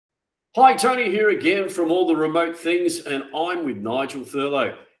Hi, Tony here again from all the remote things, and I'm with Nigel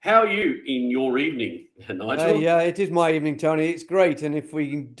Thurlow. How are you in your evening, Nigel? Yeah, it is my evening, Tony. It's great, and if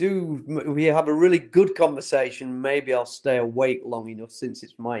we have a really good conversation, maybe I'll stay awake long enough since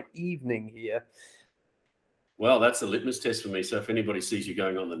it's my evening here. Well, that's a litmus test for me. So if anybody sees you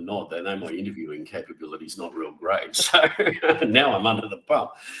going on the nod, they know my interviewing capability is not real great. So now I'm under the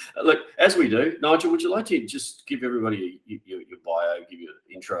pump. Look, as we do, Nigel, would you like to just give everybody your bio, give you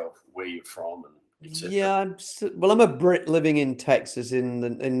an intro of where you're from and etc.? Yeah, well, I'm a Brit living in Texas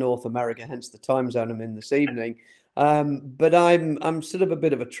in North America, hence the time zone I'm in this evening. But I'm sort of a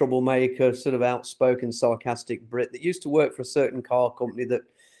bit of a troublemaker, sort of outspoken, sarcastic Brit that used to work for a certain car company that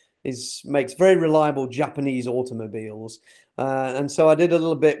makes very reliable Japanese automobiles. And so I did a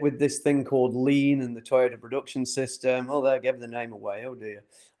little bit with this thing called Lean and the Toyota production system. Oh, they gave the name away. Oh dear.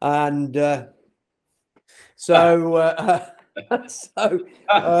 And so, so,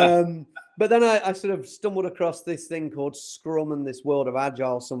 but then I sort of stumbled across this thing called Scrum and this world of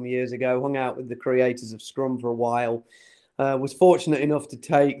Agile some years ago, hung out with the creators of Scrum for a while, was fortunate enough to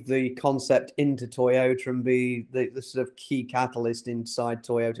take the concept into Toyota and be the sort of key catalyst inside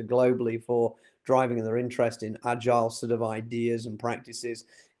Toyota globally for driving their interest in Agile sort of ideas and practices,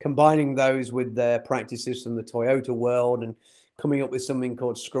 combining those with their practices from the Toyota world and coming up with something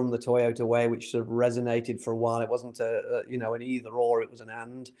called Scrum the Toyota Way, which sort of resonated for a while. It wasn't an either or, it was an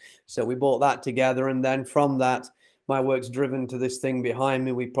and. So we brought that together, and then from that, my work's driven to this thing behind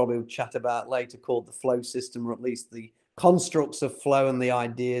me we probably will chat about later called the flow system, or at least the constructs of flow and the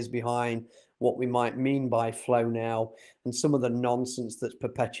ideas behind what we might mean by flow now, and some of the nonsense that's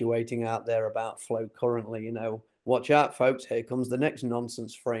perpetuating out there about flow currently. Watch out, folks, here comes the next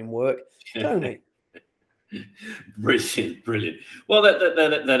nonsense framework. Tony. Brilliant. Well,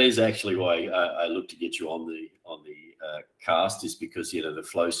 that is actually why I look to get you on the cast, is because the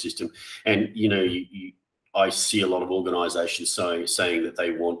flow system, and I see a lot of organisations saying that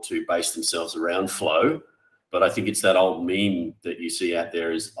they want to base themselves around flow, but I think it's that old meme that you see out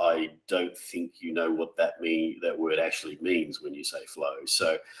there is, I don't think you know what that word actually means when you say flow.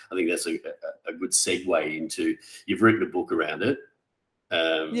 So I think that's a good segue into, you've written a book around it.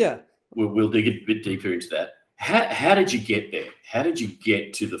 Yeah. We'll dig a bit deeper into that. How did you get there? How did you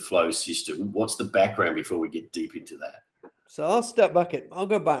get to the flow system? What's the background before we get deep into that? So I'll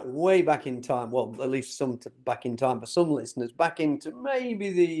go back way back in time. Well, at least back in time for some listeners, back into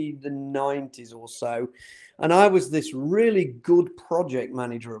maybe the 90s or so. And I was this really good project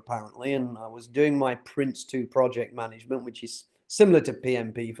manager, apparently. And I was doing my Prince 2 project management, which is similar to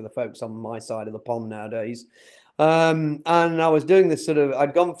PMP for the folks on my side of the pond nowadays. And I was doing this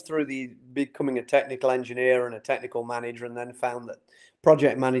I'd gone through the becoming a technical engineer and a technical manager, and then found that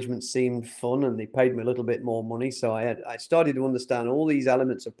project management seemed fun and they paid me a little bit more money. So I started to understand all these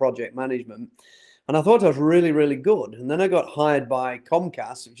elements of project management, and I thought I was really, really good. And then I got hired by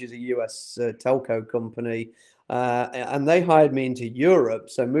Comcast, which is a US telco company, and they hired me into Europe.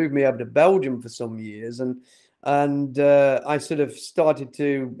 So moved me over to Belgium for some years, and I sort of started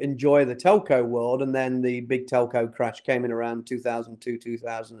to enjoy the telco world. And then the big telco crash came in around 2002,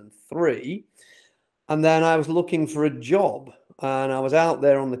 2003. And then I was looking for a job, and I was out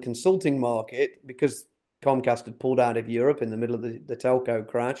there on the consulting market because Comcast had pulled out of Europe in the middle of the telco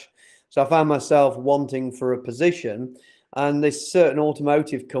crash. So I found myself wanting for a position, and this certain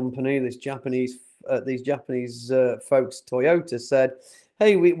automotive company, these Japanese folks, Toyota, said,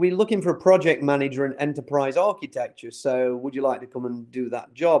 hey, we're looking for a project manager in enterprise architecture. So would you like to come and do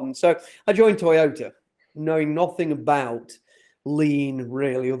that job? And so I joined Toyota, knowing nothing about Lean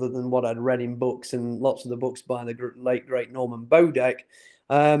really, other than what I'd read in books and lots of the books by the late great Norman Bodek.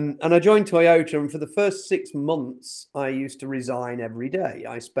 And I joined Toyota, and for the first 6 months, I used to resign every day.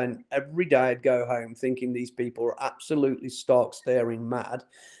 I spent every day, I'd go home thinking these people are absolutely stark staring mad.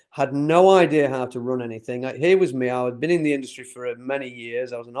 Had no idea how to run anything. Here was me. I had been in the industry for many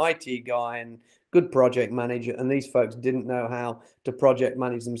years. I was an IT guy and good project manager, and these folks didn't know how to project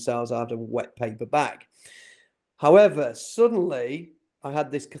manage themselves out of a wet paper bag. However, suddenly I had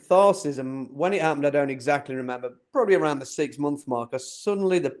this catharsis, and when it happened, I don't exactly remember, probably around the 6-month mark,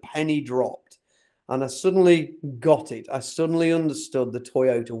 suddenly the penny dropped, and I suddenly got it. I suddenly understood the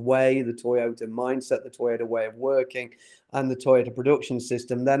Toyota way, the Toyota mindset, the Toyota way of working, and the Toyota production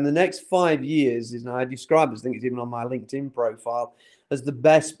system. Then the next 5 years I describe this, I think it's even on my LinkedIn profile, as the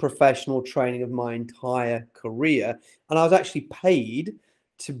best professional training of my entire career. And I was actually paid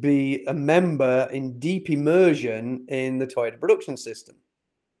to be a member in deep immersion in the Toyota production system.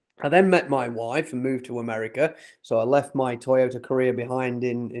 I then met my wife and moved to America. So I left my Toyota career behind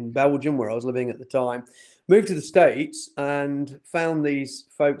in Belgium, where I was living at the time, moved to the States and found these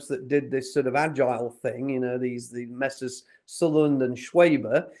folks that did this sort of agile thing, you know, the Messrs. Sutherland and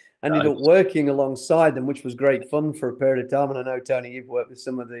Schwaber. Ended up working alongside them, which was great fun for a period of time. And I know, Tony, you've worked with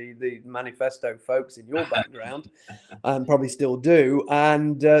some of the Manifesto folks in your background and probably still do.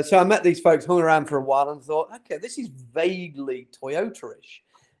 And so I met these folks, hung around for a while and thought, okay, this is vaguely Toyota-ish.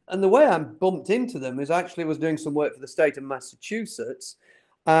 And the way I bumped into them is actually was doing some work for the state of Massachusetts.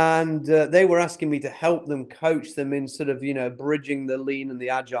 And they were asking me to help them coach them in sort of, you know, bridging the lean and the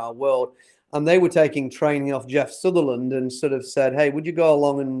agile world. And they were taking training off Jeff Sutherland and sort of said, hey, would you go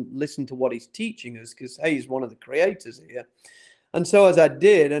along and listen to what he's teaching us? Because, hey, he's one of the creators here. And so as I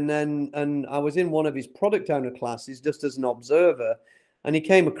did, and I was in one of his product owner classes just as an observer, and he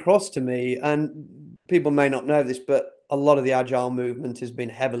came across to me, and people may not know this, but a lot of the agile movement has been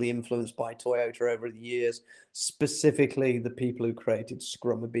heavily influenced by Toyota over the years. Specifically, the people who created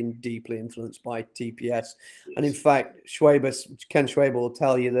Scrum have been deeply influenced by TPS. And in fact, Ken Schwaber will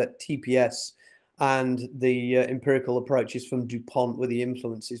tell you that TPS and the empirical approaches from DuPont were the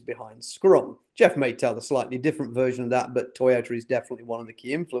influences behind Scrum. Jeff may tell a slightly different version of that, but Toyota is definitely one of the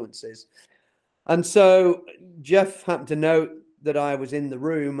key influences. And so Jeff happened to note that I was in the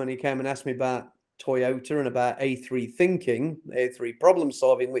room, and he came and asked me about Toyota and about A3 thinking, A3 problem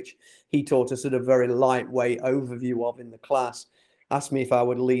solving, which he taught us at a very lightweight overview of in the class. Asked me if I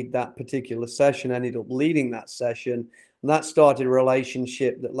would lead that particular session, ended up leading that session. And that started a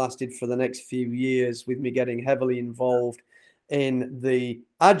relationship that lasted for the next few years, with me getting heavily involved in the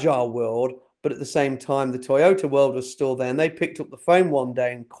agile world. But at the same time, the Toyota world was still there. And they picked up the phone one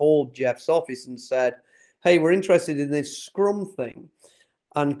day and called Jeff's office and said, hey, we're interested in this Scrum thing.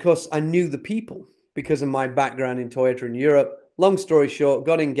 And because I knew the people because of my background in Toyota in Europe, long story short,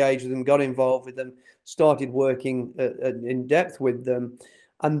 got engaged with them, got involved with them, started working in depth with them,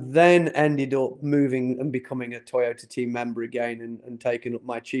 and then ended up moving and becoming a Toyota team member again and taking up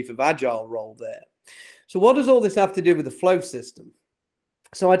my chief of agile role there. So what does all this have to do with the flow system?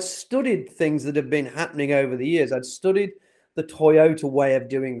 So I'd studied things that have been happening over the years. I'd studied the Toyota way of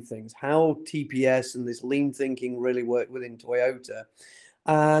doing things, how TPS and this lean thinking really work within Toyota.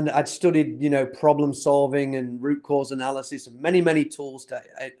 And I'd studied, you know, problem solving and root cause analysis and many, many tools to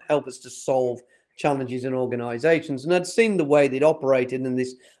help us to solve challenges in organizations. And I'd seen the way they'd operated in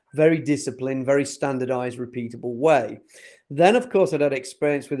this very disciplined, very standardized, repeatable way. Then, of course, I'd had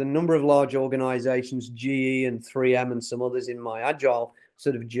experience with a number of large organizations, GE and 3M and some others in my agile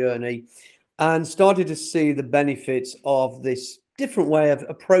sort of journey, and started to see the benefits of this different way of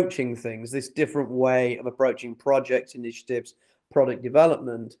approaching things, this different way of approaching projects, initiatives, product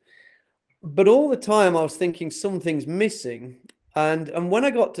development. But all the time I was thinking something's missing. And when I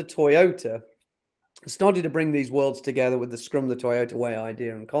got to Toyota, I started to bring these worlds together with the Scrum, the Toyota way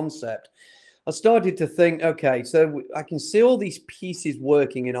idea and concept. I started to think, okay, so I can see all these pieces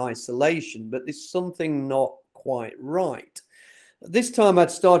working in isolation, but there's something not quite right. This time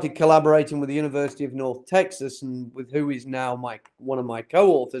I'd started collaborating with the University of North Texas, and with who is now one of my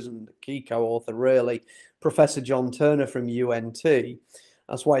co-authors and the key co-author really, Professor John Turner from UNT.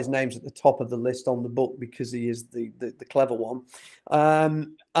 That's why his name's at the top of the list on the book, because he is the clever one.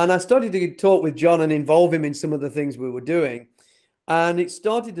 And I started to talk with John and involve him in some of the things we were doing. And it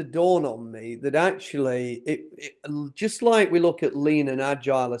started to dawn on me that actually, it just like we look at lean and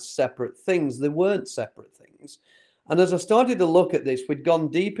agile as separate things, they weren't separate things. And as I started to look at this, we'd gone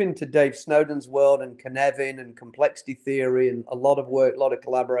deep into Dave Snowden's world and Cynefin and complexity theory, and a lot of work, a lot of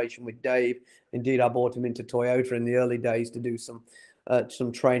collaboration with Dave. Indeed, I brought him into Toyota in the early days to do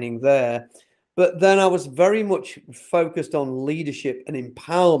some training there. But then I was very much focused on leadership and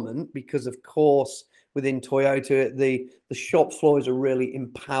empowerment because, of course, within Toyota, the shop floor is a really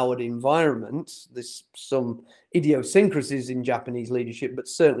empowered environment. There's some idiosyncrasies in Japanese leadership, but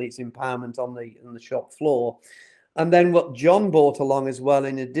certainly it's empowerment on the shop floor. And then what John brought along as well,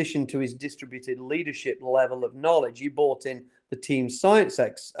 in addition to his distributed leadership level of knowledge, he brought in the team science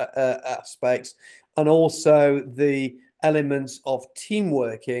aspects and also the elements of team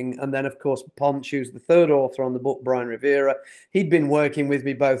working. And then, of course, Ponch, who's the third author on the book, Brian Rivera, he'd been working with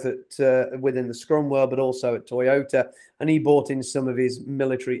me both at within the Scrum world, but also at Toyota. And he brought in some of his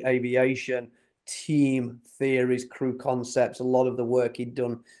military aviation team theories, crew concepts, a lot of the work he'd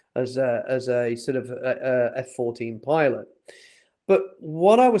done as a sort of F-14 pilot. But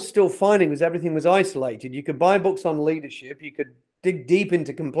what I was still finding was everything was isolated. You could buy books on leadership, you could dig deep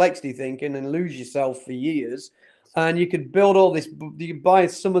into complexity thinking and lose yourself for years, and you could build all this. You could buy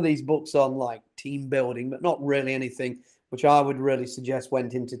some of these books on like team building, but not really anything which I would really suggest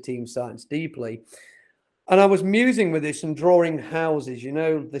went into team science deeply. And I was musing with this and drawing houses. You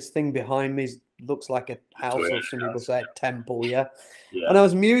know, this thing behind me is looks like a house, Toyota or some people cars. say a temple, yeah. Yeah. And I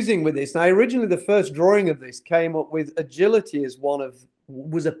was musing with this. Now, originally, the first drawing of this came up with agility as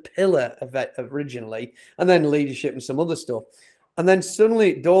was a pillar of it originally, and then leadership and some other stuff. And then suddenly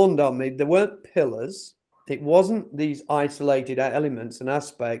it dawned on me there weren't pillars. It wasn't these isolated elements and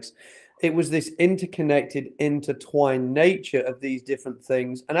aspects. It was this interconnected, intertwined nature of these different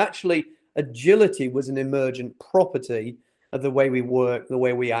things. And actually, agility was an emergent property of the way we work, the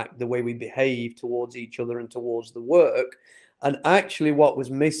way we act, the way we behave towards each other and towards the work. And actually, what was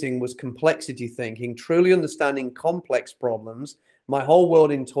missing was complexity thinking, truly understanding complex problems. My whole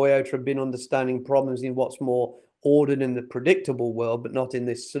world in Toyota had been understanding problems in what's more ordered in the predictable world, but not in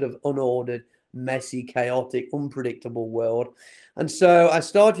this sort of unordered, messy, chaotic, unpredictable world. And so I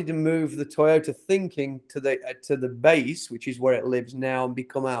started to move the Toyota thinking to the base, which is where it lives now, and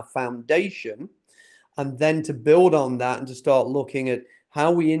become our foundation. And then to build on that and to start looking at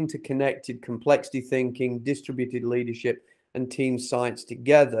how we interconnected complexity thinking, distributed leadership, and team science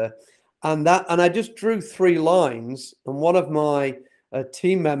together. And I just drew 3 lines, and one of my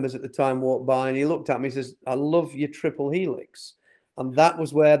team members at the time walked by and he looked at me and says, "I love your triple helix." And that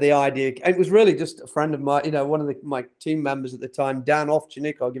was where the idea, it was really just a friend of mine, one of my team members at the time, Dan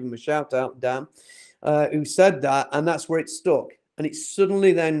Ofchenik, I'll give him a shout out, Dan, who said that, and that's where it stuck. And it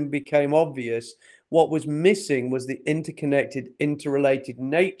suddenly then became obvious what was missing was the interconnected, interrelated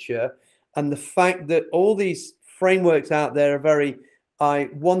nature, and the fact that all these frameworks out there are very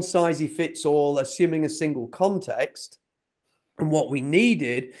one size fits all, assuming a single context. And what we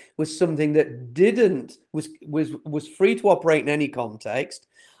needed was something that was free to operate in any context,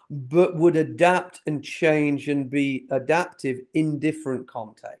 but would adapt and change and be adaptive in different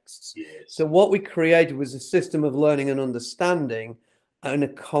contexts. Yes. So what we created was a system of learning and understanding in a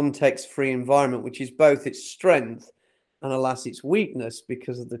context-free environment, which is both its strength and alas its weakness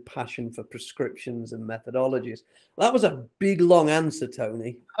because of the passion for prescriptions and methodologies. That was a big, long answer,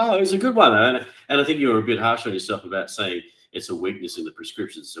 Tony. Oh, it was a good one, though. And I think you were a bit harsh on yourself about saying it's a weakness in the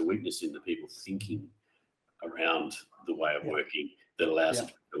prescriptions, it's a weakness in the people thinking around the way of working that allows it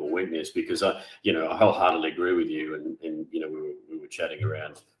to become a weakness. Because I wholeheartedly agree with you. And we were chatting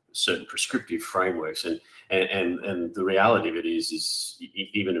around certain prescriptive frameworks, and the reality of it is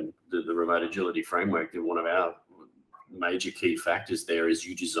even the remote agility framework, that one of our major key factors there is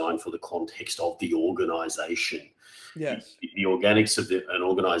you design for the context of the organization. Yes. The organics of an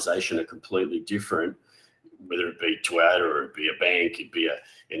organization are completely different, whether it be Toyota or it be a bank, it'd be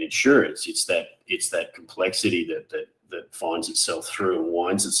an insurance. It's that complexity that finds itself through and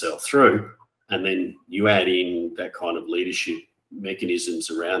winds itself through. And then you add in that kind of leadership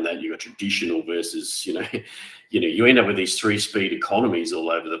mechanisms around that. You got traditional versus, you end up with these 3-speed economies all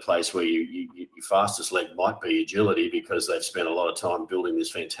over the place, where your fastest leg might be agility because they've spent a lot of time building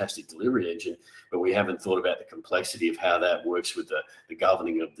this fantastic delivery engine, but we haven't thought about the complexity of how that works with the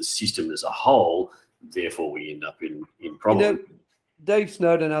governing of the system as a whole. Therefore, we end up in problems. Dave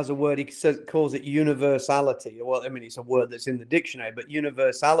Snowden has a word, he calls it universality. Well, I mean, it's a word that's in the dictionary, but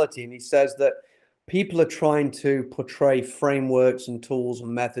universality. And he says that people are trying to portray frameworks and tools and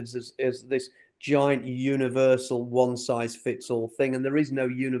methods as this giant universal one-size-fits-all thing. And there is no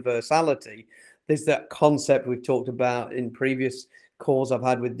universality. There's that concept we've talked about in previous calls I've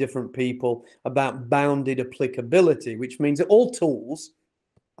had with different people about bounded applicability, which means that all tools,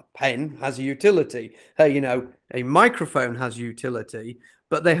 a pen has a utility, a microphone has utility,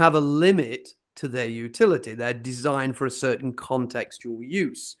 but they have a limit to their utility. They're designed for a certain contextual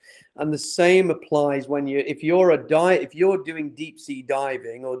use. And the same applies if you're doing deep sea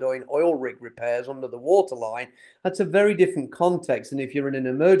diving or doing oil rig repairs under the waterline. That's a very different context than if you're in an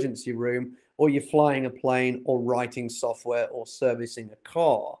emergency room or you're flying a plane or writing software or servicing a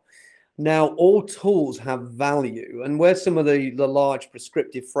car. Now, all tools have value, and where some of the large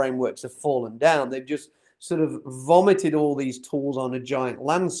prescriptive frameworks have fallen down, they've just sort of vomited all these tools on a giant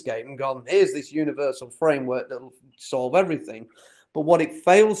landscape and gone, here's this universal framework that'll solve everything. But what it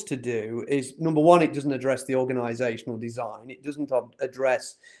fails to do is, number one, it doesn't address the organizational design. It doesn't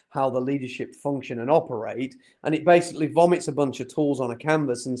address how the leadership function and operate. And it basically vomits a bunch of tools on a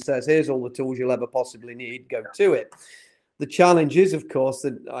canvas and says, here's all the tools you'll ever possibly need, go to it. The challenge is, of course,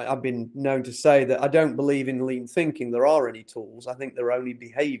 that I've been known to say that I don't believe in lean thinking there are any tools. I think there are only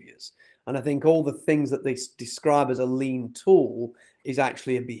behaviors. And I think all the things that they describe as a lean tool is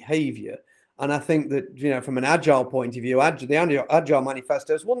actually a behavior. And I think that, from an agile point of view, the Agile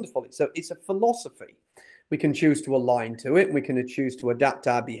Manifesto is wonderful. It's a philosophy. We can choose to align to it. We can choose to adapt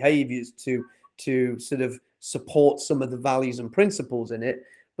our behaviors to sort of support some of the values and principles in it.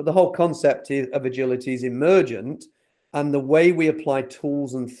 But the whole concept of agility is emergent. And the way we apply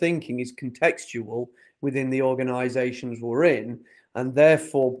tools and thinking is contextual within the organizations we're in. And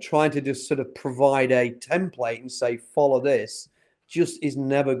therefore, trying to just sort of provide a template and say, follow this, just is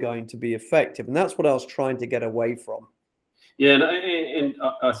never going to be effective. And that's what I was trying to get away from. Yeah, and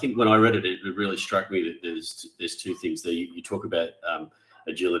I think when I read it, it really struck me that there's two things there. You talk about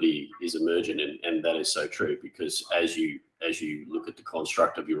agility is emergent, and that is so true, because as you look at the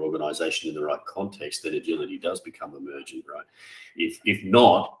construct of your organization in the right context, then agility does become emergent, right? If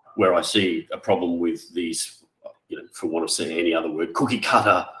not, where I see a problem with these, for want of saying any other word, cookie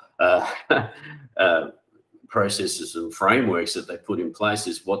cutter processes and frameworks that they put in place,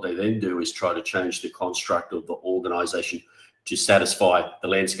 is what they then do is try to change the construct of the organization to satisfy the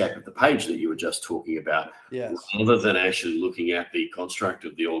landscape of the page that you were just talking about, yes, rather than actually looking at the construct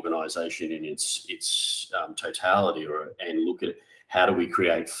of the organization in its totality, and look at how do we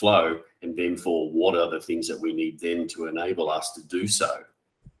create flow, and then for what are the things that we need then to enable us to do so.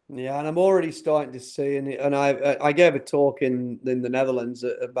 Yeah, and I'm already starting to see, and I gave a talk in the Netherlands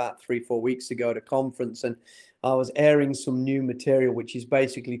about 3-4 weeks ago at a conference, and I was airing some new material, which is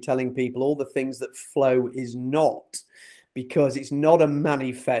basically telling people all the things that flow is not. Because it's not a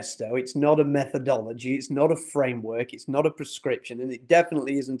manifesto, it's not a methodology, it's not a framework, it's not a prescription, and it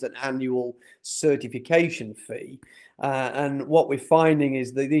definitely isn't an annual certification fee. And what we're finding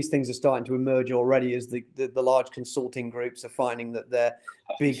is that these things are starting to emerge already, as the large consulting groups are finding that their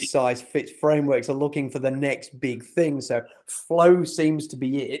big size fit frameworks are looking for the next big thing. So flow seems to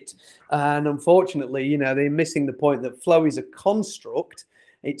be it. And unfortunately, they're missing the point that flow is a construct.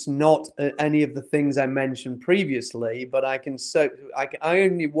 It's not any of the things I mentioned previously, but I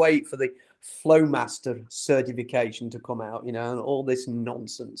only wait for the Flow Master certification to come out, and all this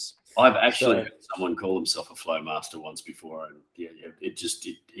nonsense. I've actually heard someone call himself a Flow Master once before, and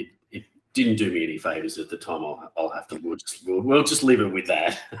it didn't do me any favors at the time. I'll have to we'll just leave it with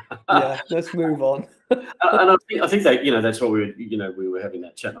that. Yeah, let's move on. And I think that that's what we were having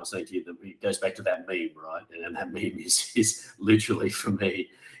that chat, and I was saying to you that it goes back to that meme, right? And that meme is literally, for me,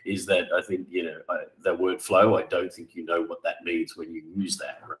 is that I think the word flow, I don't think you know what that means when you use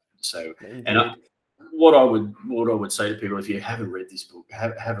that, right? So, Indeed. and what I would say to people, if you haven't read this book,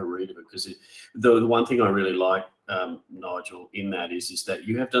 have a read of it, because the one thing I really like, Nigel, in that is that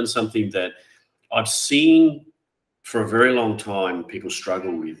you have done something that I've seen for a very long time people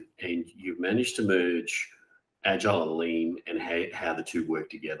struggle with, and you've managed to merge agile and lean and how the two work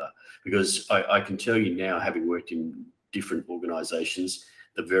together. Because I can tell you now, having worked in different organizations,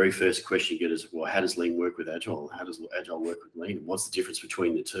 the very first question you get is, well, how does lean work with agile? How does agile work with lean? What's the difference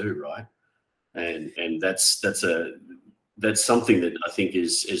between the two, right? And that's something that I think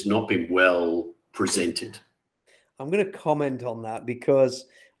is not been well presented. I'm going to comment on that, because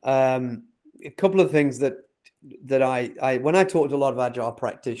a couple of things that I when I talk to a lot of agile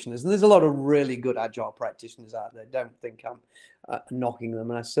practitioners, and there's a lot of really good agile practitioners out there, don't think I'm knocking them,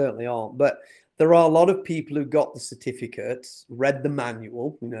 and I certainly aren't, but there are a lot of people who got the certificates, read the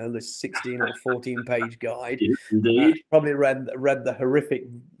manual, the 16 or 14 page guide, probably read the horrific,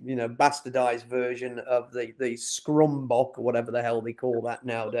 bastardized version of the Scrum book, or whatever the hell they call that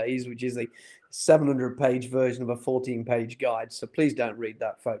nowadays, which is the 700 page version of a 14 page guide. So please don't read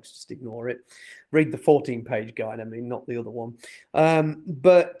that, folks. Just ignore it. Read the 14 page guide. I mean, not the other one.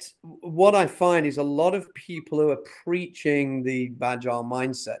 But what I find is a lot of people who are preaching the agile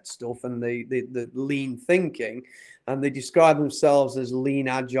mindset stuff and the lean thinking, and they describe themselves as lean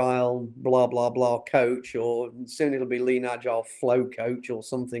agile blah blah blah coach, or soon it'll be lean agile flow coach or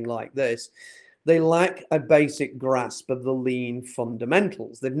something like this. They lack a basic grasp of the lean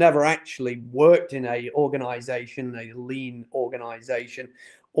fundamentals. They've never actually worked in a lean organization,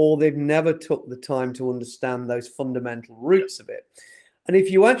 or they've never took the time to understand those fundamental roots of it. And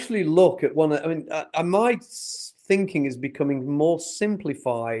if you actually look at my thinking is becoming more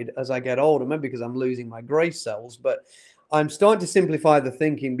simplified as I get older, maybe because I'm losing my gray cells, but I'm starting to simplify the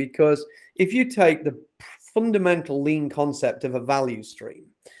thinking, because if you take the fundamental lean concept of a value stream,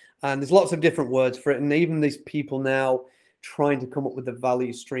 and there's lots of different words for it, and even these people now trying to come up with the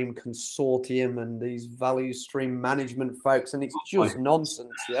value stream consortium and these value stream management folks, and it's just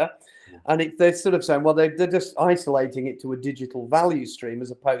nonsense, yeah. And they're sort of saying, well, they're just isolating it to a digital value stream as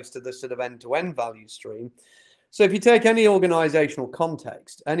opposed to the sort of end-to-end value stream. So if you take any organizational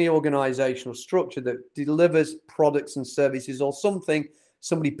context, any organizational structure that delivers products and services or something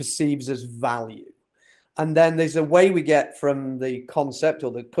somebody perceives as value, and then there's a way we get from the concept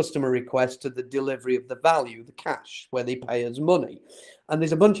or the customer request to the delivery of the value, the cash, where they pay us money. And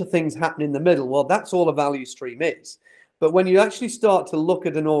there's a bunch of things happening in the middle. Well, that's all a value stream is. But when you actually start to look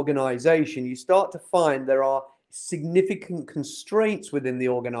at an organization, you start to find there are significant constraints within the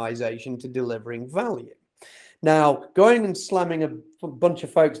organization to delivering value. Now, going and slamming a bunch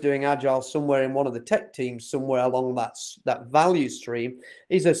of folks doing agile somewhere in one of the tech teams, somewhere along that value stream,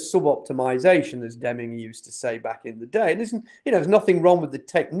 is a sub-optimization, as Deming used to say back in the day. And there's nothing wrong with the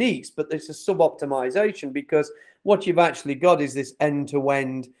techniques, but it's a sub-optimization, because what you've actually got is this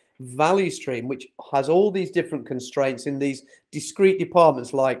end-to-end value stream, which has all these different constraints in these discrete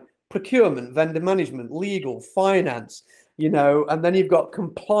departments like procurement, vendor management, legal, finance, and then you've got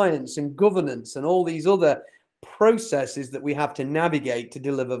compliance and governance and all these other processes that we have to navigate to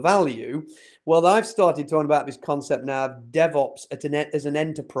deliver value. Well, I've started talking about this concept now of DevOps as an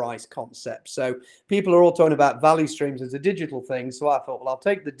enterprise concept. So people are all talking about value streams as a digital thing. So I thought, well, I'll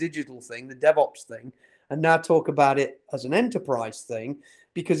take the digital thing, the DevOps thing, and now talk about it as an enterprise thing.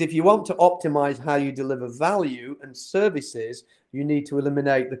 Because if you want to optimize how you deliver value and services, you need to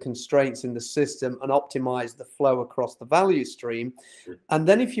eliminate the constraints in the system and optimize the flow across the value stream. And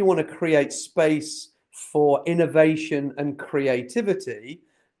then if you want to create space for innovation and creativity,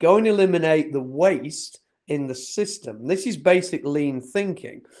 go and eliminate the waste in the system. This is basic lean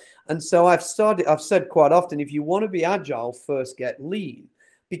thinking. And so I've said quite often, if you want to be agile, first get lean.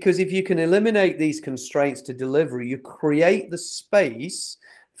 Because if you can eliminate these constraints to delivery, you create the space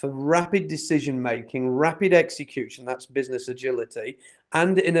for rapid decision making, rapid execution, that's business agility,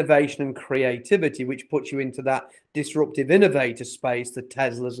 and innovation and creativity, which puts you into that disruptive innovator space, the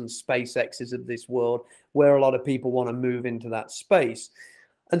Teslas and SpaceXs of this world, where a lot of people want to move into that space.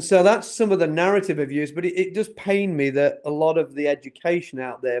 And so that's some of the narrative I've used, but it does pain me that a lot of the education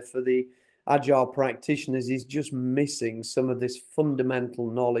out there for the agile practitioners is just missing some of this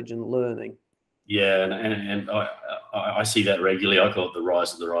fundamental knowledge and learning. Yeah, and I see that regularly. I call it the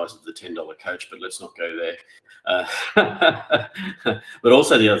rise of the $10 coach, but let's not go there. But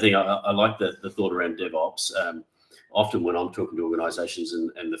also the other thing, I like the thought around DevOps. Often when I'm talking to organizations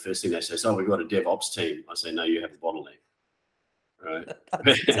and the first thing they say is, oh, we've got a DevOps team. I say, no, you have a bottleneck. Right.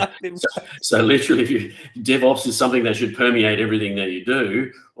 Exactly. So literally, DevOps is something that should permeate everything that you do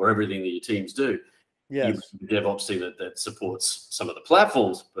or everything that your teams do. Yes. You have a DevOps team that supports some of the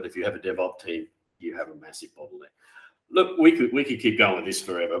platforms, but if you have a DevOps team, you have a massive bottleneck. Look, we could keep going with this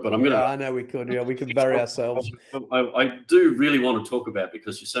forever, but I'm going to. Yeah, I know we could. Yeah, we could bury ourselves. I do really want to talk about,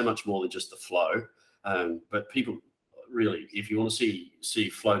 because you're so much more than just the flow. But people really, if you want to see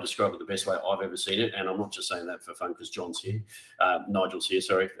flow described the best way I've ever seen it, and I'm not just saying that for fun because John's here, Nigel's here,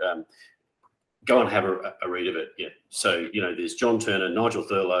 sorry. Go and have a read of it. Yeah. So, there's John Turner, Nigel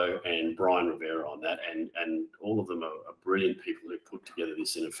Thurlow, and Brian Rivera on that. And all of them are brilliant people who put together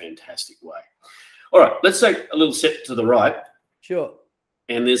this in a fantastic way. All right, let's take a little step to the right. Sure.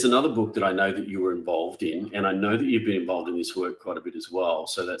 And there's another book that I know that you were involved in, and I know that you've been involved in this work quite a bit as well.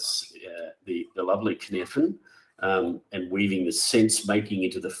 So that's the lovely Kneffin, and weaving the sense making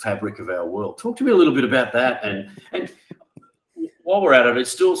into the fabric of our world. Talk to me a little bit about that. And while we're at it, it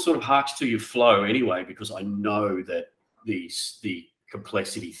still sort of harks to your flow anyway, because I know that the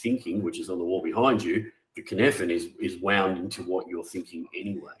complexity thinking, which is on the wall behind you, the Kneffin is wound into what you're thinking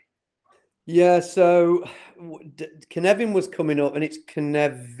anyway. Yeah, so Knevin was coming up, and it's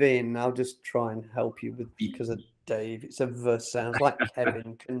Knevin. I'll just try and help you because of Dave. It's a verse, sounds like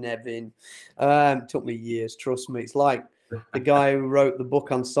Kevin, Knevin. Took me years, trust me. It's like the guy who wrote the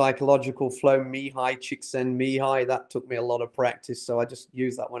book on psychological flow, Mihai Csikszentmihalyi. That took me a lot of practice, so I just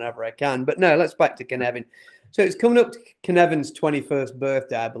use that whenever I can. But no, let's back to Knevin. So it's coming up to Knevin's 21st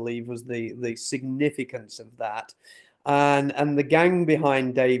birthday, I believe, was the significance of that. And the gang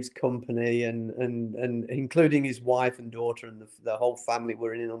behind Dave's company and including his wife and daughter and the whole family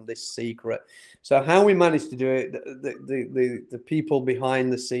were in on this secret. So how we managed to do it, the people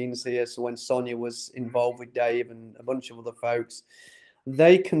behind the scenes here, so when Sonia was involved with Dave and a bunch of other folks,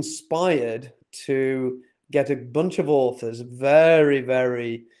 they conspired to get a bunch of authors, very,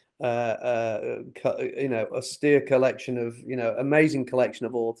 very austere collection of, amazing collection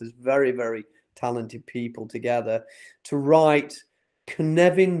of authors, very, very talented people together to write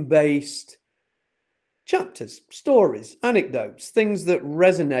Knevin-based chapters, stories, anecdotes, things that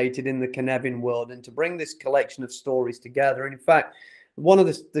resonated in the Knevin world, and to bring this collection of stories together. And in fact, one of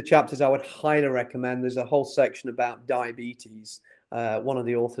the chapters I would highly recommend, there's a whole section about diabetes. One of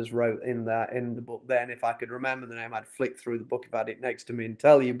the authors wrote in the book then, if I could remember the name, I'd flick through the book if I had it next to me and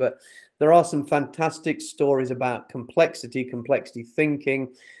tell you. But there are some fantastic stories about complexity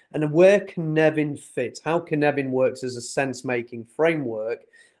thinking, and where Knevin fits, how Knevin works as a sense-making framework,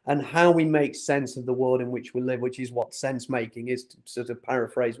 and how we make sense of the world in which we live, which is what sense-making is, to sort of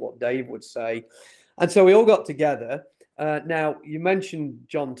paraphrase what Dave would say. And so we all got together, Now, you mentioned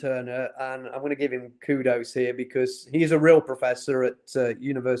John Turner, and I'm going to give him kudos here because he's a real professor at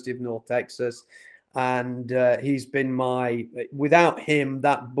University of North Texas. And he's been without him,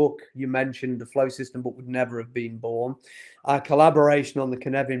 that book you mentioned, the Flow System book, would never have been born. Our collaboration on the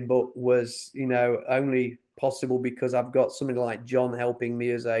Cynefin book was, only possible because I've got somebody like John helping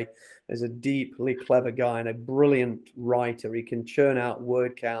me as a deeply clever guy and a brilliant writer. He can churn out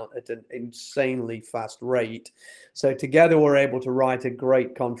word count at an insanely fast rate. So together we're able to write a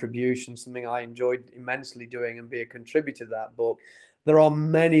great contribution, something I enjoyed immensely doing and be a contributor to that book. There are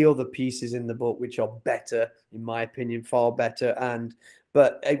many other pieces in the book which are better, in my opinion, far better.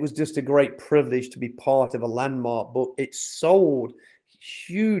 But it was just a great privilege to be part of a landmark book. It sold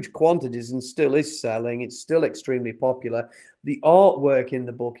huge quantities and still is selling. It's still extremely popular. The artwork in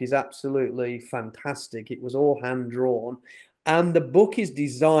the book is absolutely fantastic. It was all hand drawn. And the book is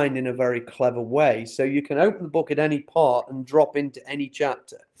designed in a very clever way. So you can open the book at any part and drop into any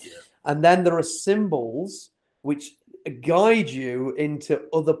chapter. Yeah. And then there are symbols which guide you into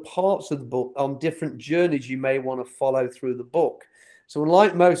other parts of the book on different journeys you may want to follow through the book. So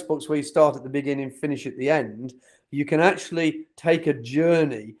unlike most books where you start at the beginning, finish at the end, you can actually take a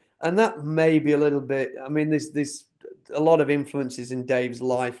journey. And that may be a little bit, there's a lot of influences in Dave's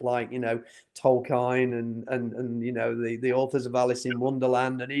life, like, Tolkien and the authors of Alice in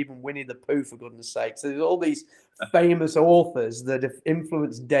Wonderland and even Winnie the Pooh, for goodness sake. So there's all these famous authors that have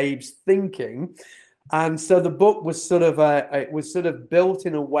influenced Dave's thinking. And so the book was sort of built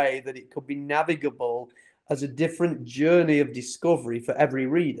in a way that it could be navigable as a different journey of discovery for every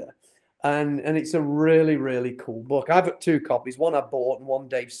reader. And it's a really, really cool book. I've got 2 copies. One I bought and one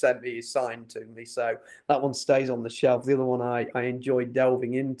Dave sent me is signed to me. So that one stays on the shelf. The other one I enjoyed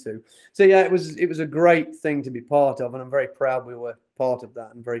delving into. So yeah, it was a great thing to be part of. And I'm very proud we were part of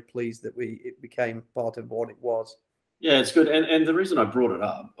that and very pleased that it became part of what it was. Yeah, it's good. And the reason I brought it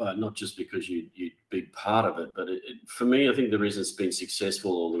up, not just because you'd be part of it, but for me, I think the reason it's been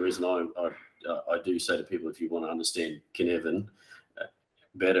successful, or the reason I do say to people, if you want to understand Cynefin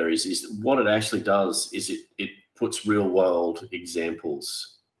better, is what it actually does is it puts real world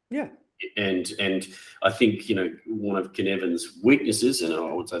examples. Yeah. And I think, one of Cynefin's weaknesses, and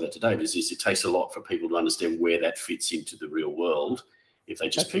I would say that today, is it takes a lot for people to understand where that fits into the real world. If they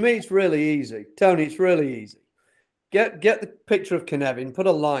just for me, it's really easy. Tony, it's really easy. Get the picture of Cynefin, put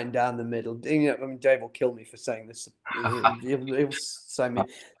a line down the middle. Dave will kill me for saying this. He'll say me.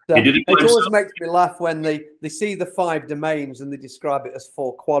 So it always makes me laugh when they see the 5 domains and they describe it as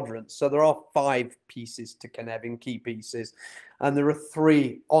 4 quadrants. So there are 5 pieces to Cynefin, key pieces, and there are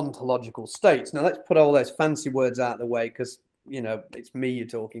 3 ontological states. Now let's put all those fancy words out of the way because it's me you're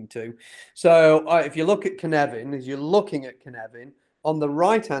talking to. So if you look at Cynefin, as you're looking at Cynefin, on the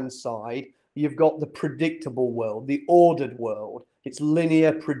right-hand side, you've got the predictable world, the ordered world. It's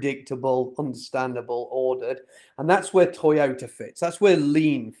linear, predictable, understandable, ordered. And that's where Toyota fits. That's where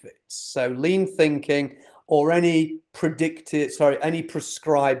lean fits. So lean thinking or any prescribed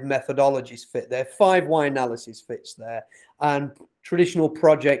methodologies fit there. 5 why analysis fits there. And traditional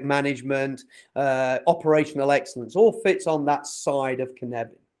project management, operational excellence, all fits on that side of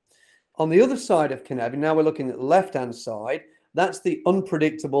Cynefin. On the other side of Cynefin, now we're looking at the left-hand side, that's the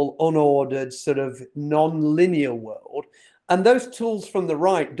unpredictable, unordered, sort of non-linear world. And those tools from the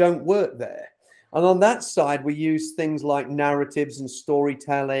right don't work there. And on that side, we use things like narratives and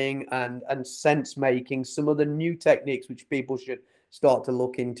storytelling and sense making, some of the new techniques which people should start to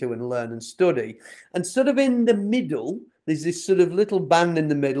look into and learn and study. And sort of in the middle, there's this sort of little band in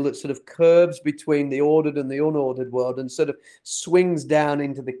the middle that sort of curves between the ordered and the unordered world and sort of swings down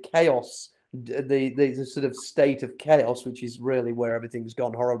into the chaos, the sort of state of chaos, which is really where everything's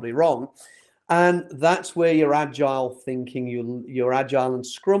gone horribly wrong. And that's where your agile thinking, your agile and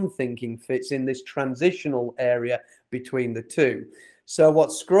scrum thinking fits in this transitional area between the two. So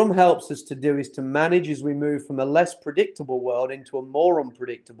what Scrum helps us to do is to manage as we move from a less predictable world into a more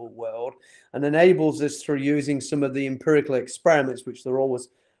unpredictable world, and enables us through using some of the empirical experiments, which they're always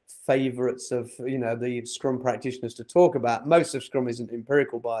favorites of, the Scrum practitioners to talk about. Most of Scrum isn't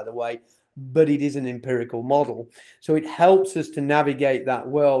empirical, by the way, but it is an empirical model. So it helps us to navigate that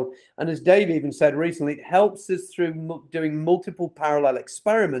world. And as Dave even said recently, it helps us through doing multiple parallel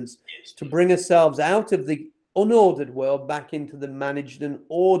experiments to bring ourselves out of the unordered world back into the managed and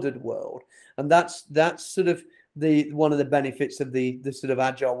ordered world. And that's sort of one of the benefits of the sort of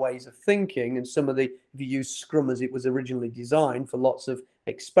agile ways of thinking. And some of if you use Scrum as it was originally designed for lots of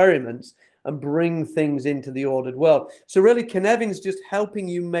experiments, and bring things into the ordered world. So really, Cynefin's just helping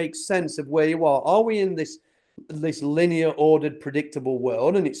you make sense of where you are. Are we in this this linear, ordered, predictable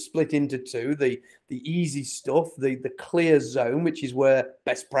world, and it's split into two: the easy stuff, the clear zone, which is where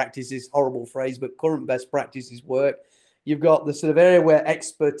best practices, horrible phrase, but current best practices work. You've got the sort of area where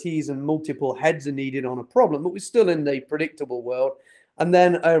expertise and multiple heads are needed on a problem, but we're still in the predictable world. And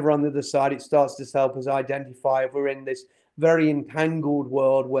then over on the other side, it starts to help us identify if we're in this very entangled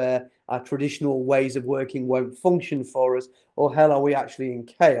world where our traditional ways of working won't function for us, or hell, are we actually in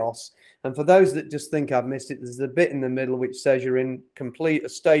chaos? And for those that just think I've missed it, there's a bit in the middle which says you're in a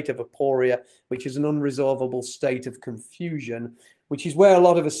state of aporia, which is an unresolvable state of confusion, which is where a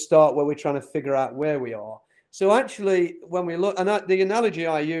lot of us start, where we're trying to figure out where we are. So actually, when we look, and the analogy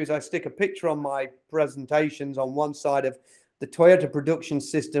I use, I stick a picture on my presentations on one side of the Toyota production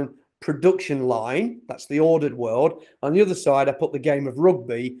system production line, that's the ordered world. On the other side, I put the game of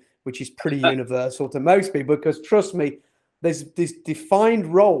rugby, which is pretty universal to most people, because trust me, there's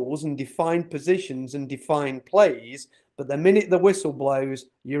defined roles and defined positions and defined plays, but the minute the whistle blows,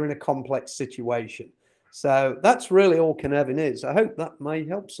 you're in a complex situation. So that's really all Cynefin is. I hope that may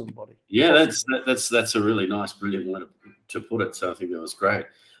help somebody. Yeah, that's a really nice, brilliant way to put it. So I think that was great.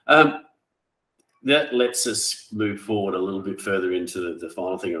 That lets us move forward a little bit further into the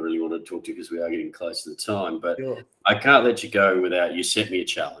final thing I really want to talk to, because we are getting close to the time. But sure, I can't let you go without you set me a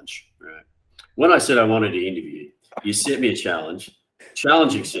challenge. Right? When I said I wanted to interview, you set me a challenge.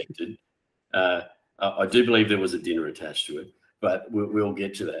 Challenge accepted. I do believe there was a dinner attached to it, but we'll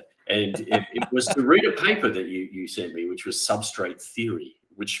get to that. And it was to read a paper that you sent me, which was substrate theory,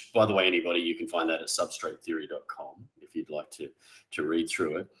 which, by the way, anybody, you can find that at substratetheory.com if you'd like to read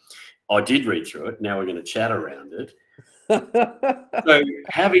through it. I did read through it. Now we're going to chat around it. So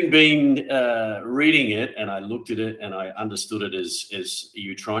having been reading it, and I looked at it and I understood it as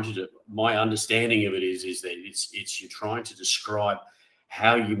you trying to do, my understanding of it is that it's you're trying to describe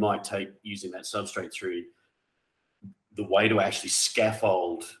how you might take, using that substrate theory, the way to actually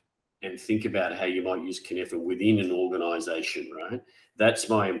scaffold and think about how you might use Cynefin within an organization, right? That's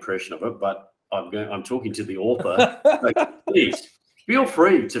my impression of it, but I'm talking to the author. So please feel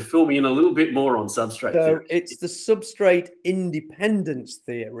free to fill me in a little bit more on substrate theory. It's the substrate independence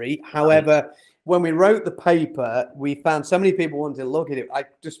theory. However, when we wrote the paper, we found so many people wanted to look at it. I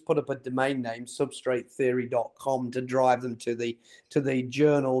just put up a domain name, substratetheory.com, to drive them to the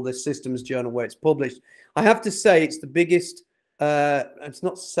journal, the systems journal where it's published. I have to say it's the biggest, it's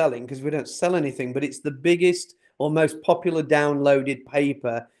not selling because we don't sell anything, but it's the biggest or most popular downloaded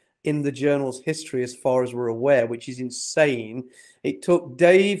paper in the journal's history as far as we're aware, which is insane. It took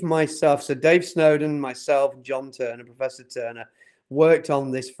Dave, myself, so Dave Snowden, myself, John Turner, Professor Turner, worked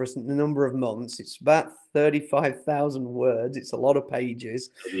on this for a number of months. It's about 35,000 words. It's a lot of pages.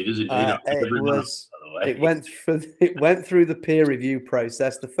 It went through the peer review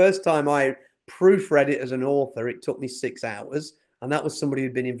process. The first time I proofread it as an author, it took me 6 hours, and that was somebody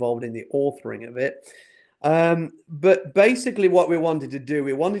who'd been involved in the authoring of it. But basically what we wanted to do,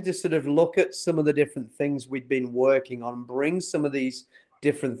 we wanted to sort of look at some of the different things we'd been working on, bring some of these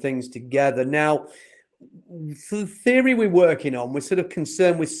different things together. Now, the theory we're working on, we're sort of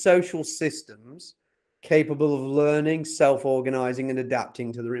concerned with social systems capable of learning, self-organizing, and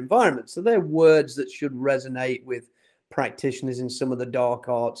adapting to their environment. So they're words that should resonate with practitioners in some of the dark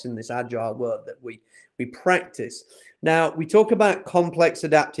arts in this agile world that we practice. Now, we talk about complex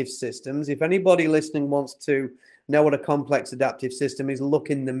adaptive systems. If anybody listening wants to know what a complex adaptive system is,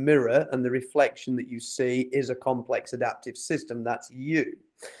 look in the mirror, and the reflection that you see is a complex adaptive system. That's you.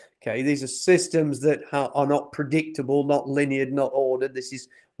 Okay, these are systems that are not predictable, not linear, not ordered. This is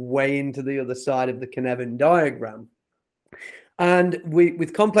way into the other side of the Cynefin diagram. And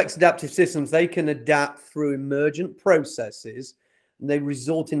with complex adaptive systems, they can adapt through emergent processes. They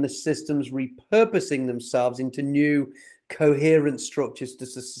result in the systems repurposing themselves into new coherent structures to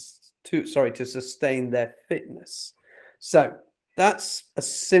sustain their fitness. So that's a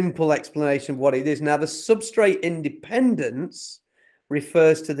simple explanation of what it is. Now, the substrate independence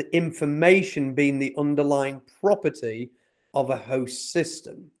refers to the information being the underlying property of a host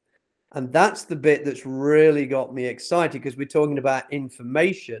system. And that's the bit that's really got me excited, because we're talking about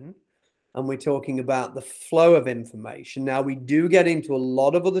information, and we're talking about the flow of information. Now, we do get into a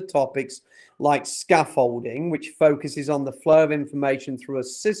lot of other topics like scaffolding, which focuses on the flow of information through a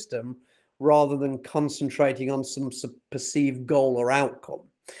system rather than concentrating on some perceived goal or outcome.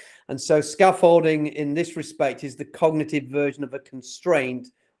 And so scaffolding in this respect is the cognitive version of a constraint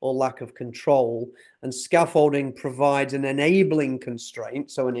or lack of control. And scaffolding provides an enabling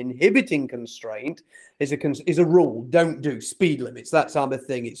constraint. So an inhibiting constraint is a rule. Don't do speed limits, that type of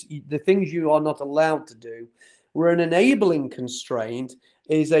thing. It's the things you are not allowed to do. Where an enabling constraint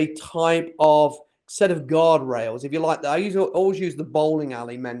is a type of set of guardrails, if you like that. Always use the bowling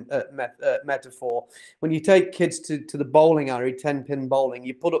alley metaphor. When you take kids to the bowling alley, 10-pin bowling,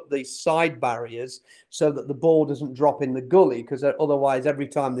 you put up these side barriers so that the ball doesn't drop in the gully, because otherwise every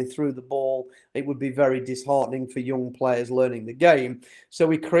time they threw the ball, it would be very disheartening for young players learning the game. So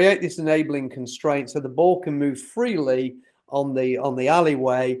we create this enabling constraint so the ball can move freely on the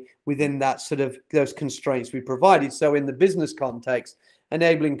alleyway within that sort of those constraints we provided. So in the business context,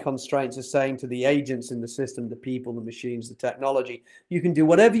 enabling constraints are saying to the agents in the system, the people, the machines, the technology, you can do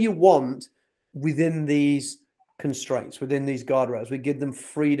whatever you want within these constraints, within these guardrails. We give them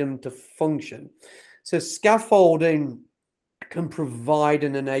freedom to function. So scaffolding can provide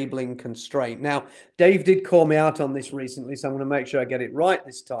an enabling constraint. Now, Dave did call me out on this recently, so I'm going to make sure I get it right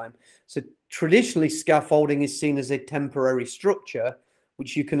this time. So traditionally, scaffolding is seen as a temporary structure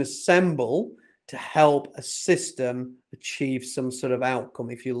which you can assemble to help a system achieve some sort of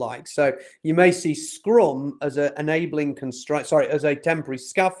outcome, if you like. So you may see Scrum as an enabling constraint, as a temporary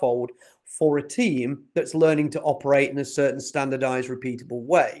scaffold for a team that's learning to operate in a certain standardized, repeatable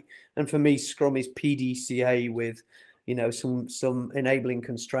way. And for me, Scrum is PDCA with, you know, some enabling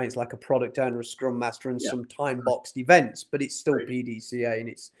constraints like a product owner, a Scrum master, and some time-boxed events, but it's still PDCA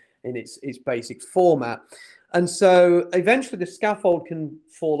in its basic format. And so eventually the scaffold can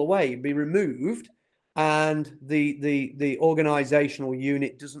fall away, be removed, and the organizational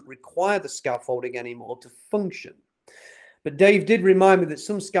unit doesn't require the scaffolding anymore to function. But Dave did remind me that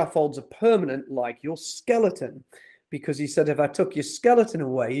some scaffolds are permanent, like your skeleton, because he said if I took your skeleton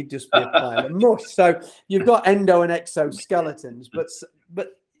away, you'd just be a pile of mush. So you've got endo and exoskeletons, but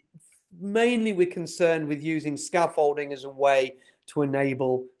mainly we're concerned with using scaffolding as a way to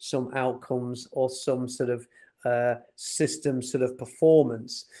enable some outcomes or some sort of system sort of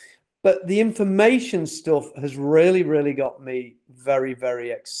performance. But the information stuff has really got me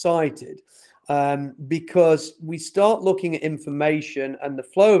very excited, because we start looking at information and the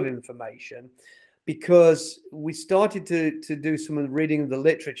flow of information, because we started to do some of the reading of the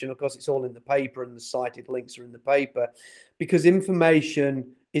literature, and of course it's all in the paper and the cited links are in the paper, because information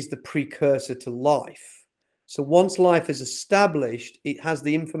is the precursor to life. So once life is established, it has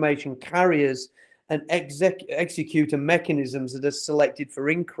the information carriers and executor mechanisms that are selected for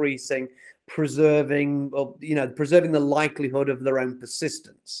increasing, preserving the likelihood of their own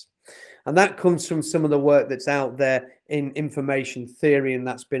persistence. And that comes from some of the work that's out there in information theory, and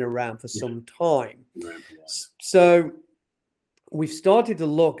that's been around for some time. So we've started to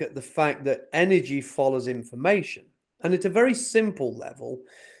look at the fact that energy follows information. And at a very simple level,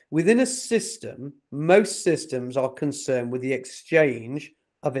 within a system, most systems are concerned with the exchange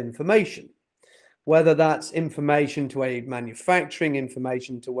of information, whether that's information to aid manufacturing,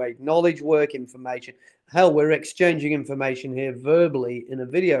 information to aid knowledge work, information. Hell, we're exchanging information here verbally in a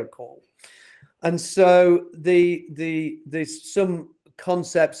video call. And so there's some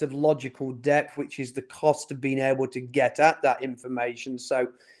concepts of logical depth, which is the cost of being able to get at that information. So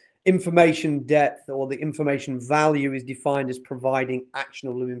information depth, or the information value, is defined as providing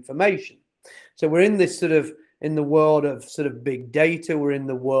actionable information. So we're in this in the world of big data, we're in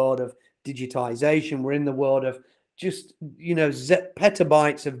the world of digitization, we're in the world of just,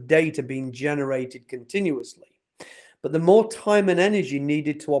 petabytes of data being generated continuously. But the more time and energy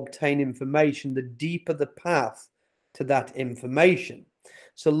needed to obtain information, the deeper the path to that information.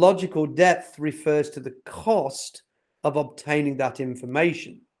 So logical depth refers to the cost of obtaining that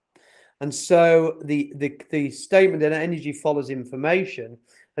information. And so the statement that energy follows information,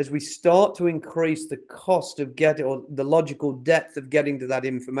 as we start to increase the cost of getting, or the logical depth of getting to that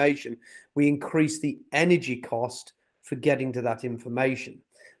information, we increase the energy cost for getting to that information.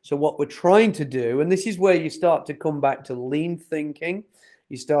 So what we're trying to do, and this is where you start to come back to lean thinking,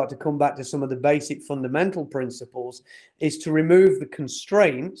 you start to come back to some of the basic fundamental principles, is to remove the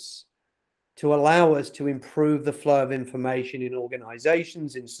constraints to allow us to improve the flow of information in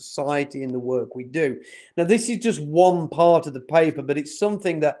organizations, in society, in the work we do. Now, this is just one part of the paper, but it's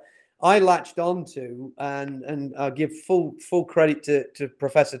something that I latched onto, and I give full credit to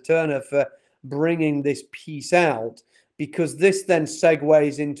Professor Turner for bringing this piece out, because this then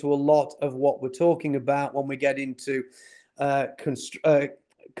segues into a lot of what we're talking about when we get into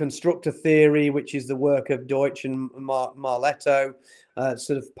constructor theory, which is the work of Deutsch and Marletto,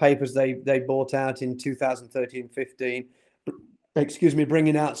 papers they brought out in 2013-15,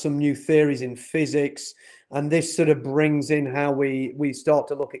 bringing out some new theories in physics. And this brings in how we start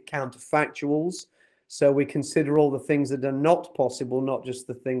to look at counterfactuals. So we consider all the things that are not possible, not just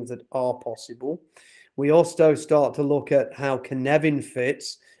the things that are possible. We also start to look at how Cynefin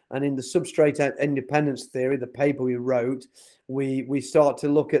fits And in the substrate independence theory, the paper we wrote, we start to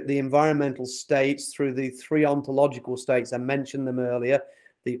look at the environmental states through the three ontological states. I mentioned them earlier: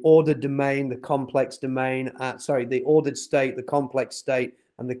 the ordered domain, the complex domain, the ordered state, the complex state,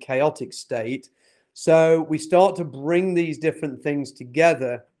 and the chaotic state. So we start to bring these different things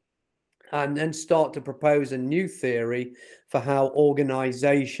together and then start to propose a new theory for how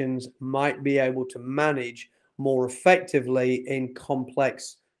organizations might be able to manage more effectively in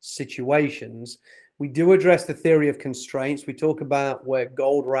complex situations. We do address the theory of constraints. We talk about where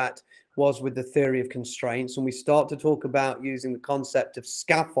Goldratt was with the theory of constraints, and we start to talk about using the concept of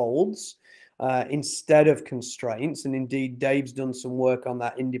scaffolds instead of constraints. And indeed, Dave's done some work on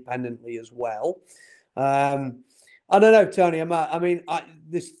that independently as well. I don't know, Tony.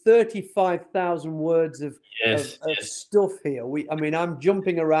 There's 35,000 words of stuff here. I'm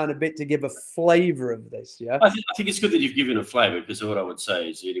jumping around a bit to give a flavour of this. Yeah, I think it's good that you've given a flavour, because what I would say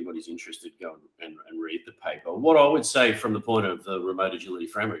is, anybody's interested, go and read the paper. What I would say from the point of the remote agility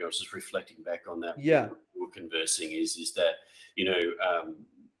framework, I was just reflecting back on that. Yeah, we were conversing is that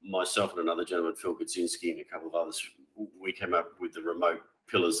myself and another gentleman, Phil Kaczynski, and a couple of others, we came up with the remote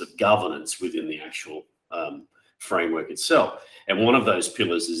pillars of governance within the actual framework itself, and one of those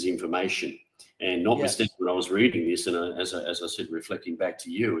pillars is information. And notwithstanding, when I was reading this, and as I said, reflecting back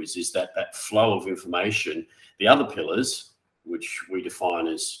to you, is that flow of information. The other pillars, which we define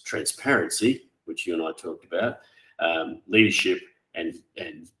as transparency, which you and I talked about, leadership, and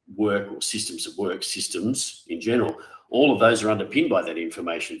work, or systems of work, systems in general, all of those are underpinned by that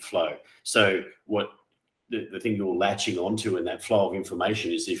information flow. So what the thing you're latching onto in that flow of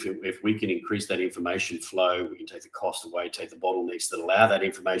information is, if we can increase that information flow, we can take the cost away, take the bottlenecks that allow that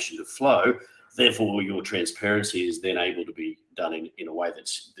information to flow. Therefore, your transparency is then able to be done in a way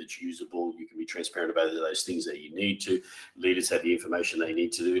that's usable. You can be transparent about those things that you need to. Leaders have the information they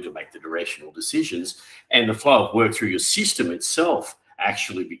need to do to make the directional decisions. And the flow of work through your system itself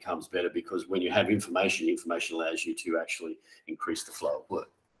actually becomes better, because when you have information allows you to actually increase the flow of work.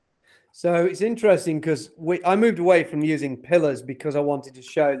 So it's interesting, because I moved away from using pillars because I wanted to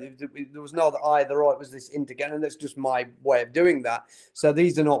show that there was not either or, it was this interconnect, and that's just my way of doing that. So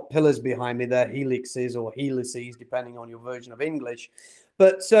these are not pillars behind me, they're helixes or helices, depending on your version of English.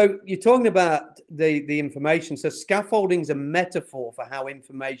 But so you're talking about the information. So scaffolding is a metaphor for how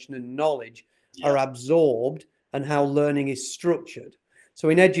information and knowledge are absorbed and how learning is structured. So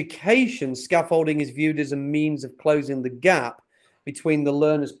in education, scaffolding is viewed as a means of closing the gap between the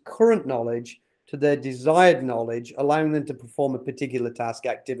learner's current knowledge to their desired knowledge, allowing them to perform a particular task,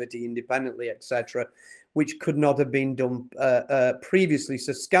 activity independently, etc., which could not have been done previously.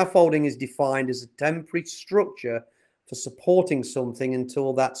 So scaffolding is defined as a temporary structure for supporting something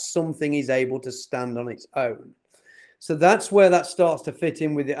until that something is able to stand on its own. So that's where that starts to fit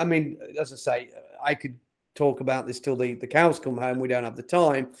in with it. I mean, as I say, I could talk about this till the cows come home. We don't have the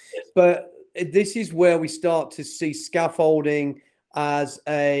time. But this is where we start to see scaffolding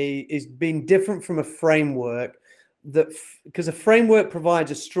is being different from a framework, because a framework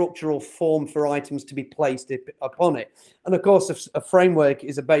provides a structural form for items to be placed upon it. And of course, a framework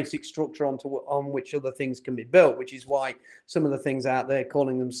is a basic structure on which other things can be built, which is why some of the things out there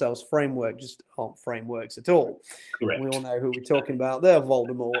calling themselves framework just aren't frameworks at all. Correct. We all know who we're talking about there,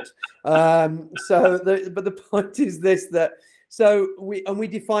 Voldemort. But the point is this, that we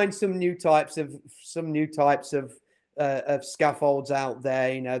define some new types of scaffolds out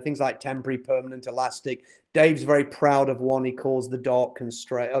there, things like temporary, permanent, elastic. Dave's very proud of one he calls the dark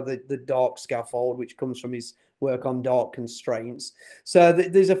constraint, or the dark scaffold, which comes from his work on dark constraints. So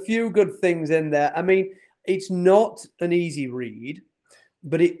there's a few good things in there. I mean, it's not an easy read,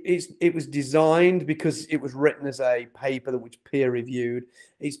 but it was designed, because it was written as a paper that was peer reviewed.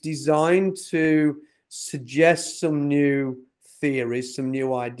 It's designed to suggest some new theories, some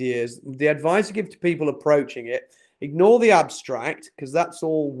new ideas. The advice I give to people approaching it: ignore the abstract, because that's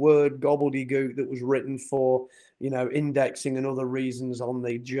all word gobbledygook that was written for, indexing and other reasons on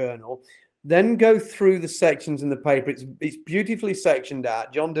the journal. Then go through the sections in the paper. It's beautifully sectioned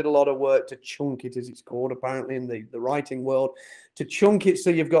out. John did a lot of work to chunk it, as it's called apparently in the writing world, to chunk it so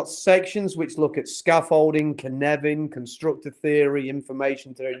you've got sections which look at scaffolding, Cynefin, constructor theory,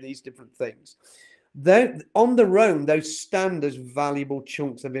 information theory, these different things. Then on their own, those stand as valuable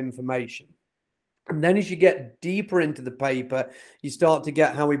chunks of information. And then as you get deeper into the paper, you start to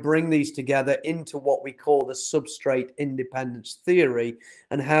get how we bring these together into what we call the substrate independence theory,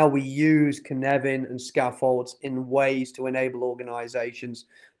 and how we use Cynefin and scaffolds in ways to enable organizations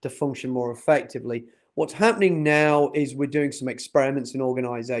to function more effectively. What's happening now is we're doing some experiments in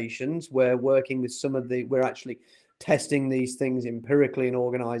organizations. We're working with we're actually testing these things empirically in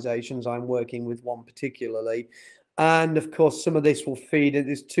organizations. I'm working with one particularly. And of course, some of this will feed it.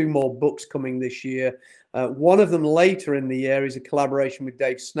 There's 2 more books coming this year. One of them later in the year is a collaboration with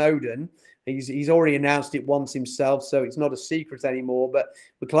Dave Snowden. He's already announced it once himself, so it's not a secret anymore. But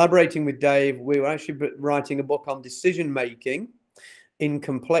we're collaborating with Dave. We're actually writing a book on decision making in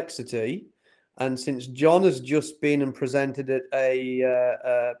complexity. And since John has just been and presented at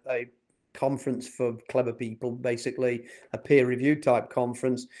a conference for clever people, basically a peer review type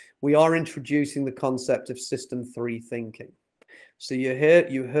conference, we are introducing the concept of system 3 thinking. So you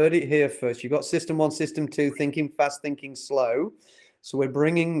heard it here first. You've got system 1, system 2, thinking fast, thinking slow. So we're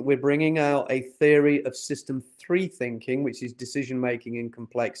bringing out a theory of system 3 thinking, which is decision making in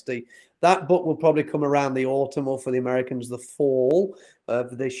complexity. That book will probably come around the autumn, or for the Americans, the fall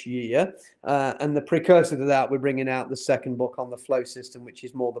of this year. And the precursor to that, we're bringing out the second book on the flow system, which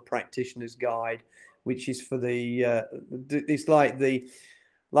is more the practitioner's guide, which is for the it's like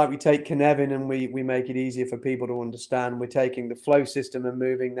we take Cynefin and we make it easier for people to understand. We're taking the flow system and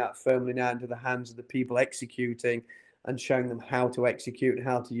moving that firmly now into the hands of the people executing, and showing them how to execute and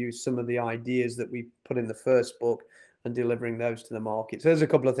how to use some of the ideas that we put in the first book and delivering those to the market. So there's a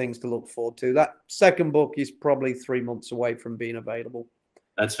couple of things to look forward to. That second book is probably 3 months away from being available.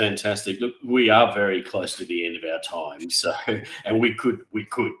 That's fantastic. Look, we are very close to the end of our time. So, and we could,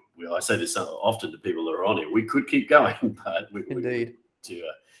 I say this often to people that are on it, we could keep going, but Indeed. To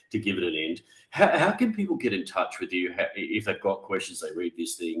give it an end. How can people get in touch with you if they've got questions, they read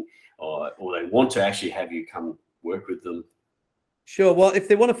this thing, or they want to actually have you come work with them? Sure. Well, if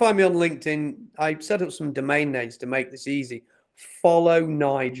they want to find me on LinkedIn, I set up some domain names to make this easy.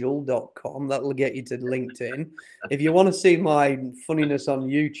 follownigel.com. That'll get you to LinkedIn. If you want to see my funniness on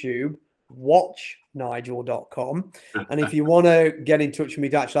YouTube, watchnigel.com. And if you want to get in touch with me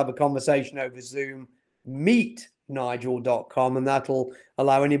to actually have a conversation over Zoom, meetnigel.com. And that'll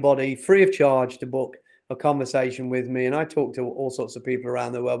allow anybody free of charge to book a conversation with me. And I talk to all sorts of people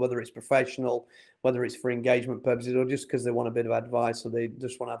around the world, whether it's professional, whether it's for engagement purposes, or just because they want a bit of advice, or they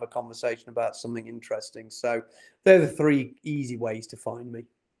just want to have a conversation about something interesting. So they're the 3 easy ways to find me.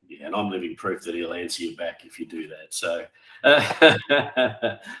 Yeah, and I'm living proof that he'll answer you back if you do that. So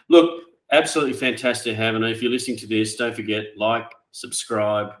look, absolutely fantastic having you. If you're listening to this, don't forget, like,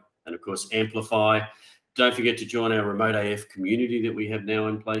 subscribe, and of course amplify. Don't forget to join our Remote AF community that we have now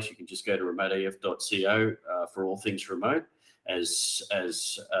in place. You can just go to remoteaf.co for all things remote. As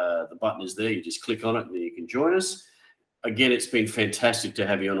the button is there, you just click on it and then you can join us. Again, it's been fantastic to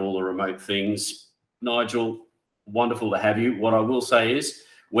have you on all the remote things. Nigel, wonderful to have you. What I will say is,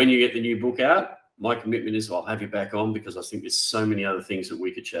 when you get the new book out, my commitment is I'll have you back on, because I think there's so many other things that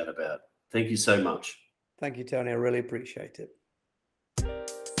we could chat about. Thank you so much. Thank you, Tony. I really appreciate it.